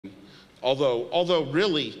Although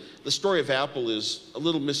really, the story of Apple is a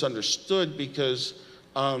little misunderstood because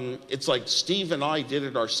it's like Steve and I did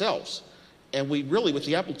it ourselves. And we really, with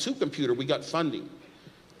the Apple II computer, we got funding.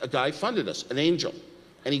 A guy funded us, an angel,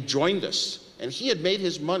 and he joined us. And he had made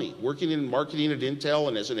his money working in marketing at Intel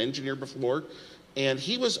and as an engineer before. And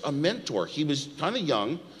he was a mentor. He was kind of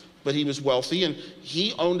young, but he was wealthy, and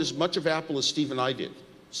he owned as much of Apple as Steve and I did.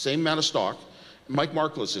 Same amount of stock. Mike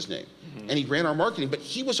Markle is his name. And he ran our marketing, but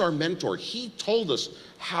he was our mentor. He told us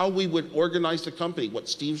how we would organize the company, what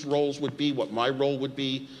Steve's roles would be, what my role would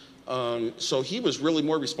be. So he was really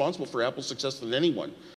more responsible for Apple's success than anyone.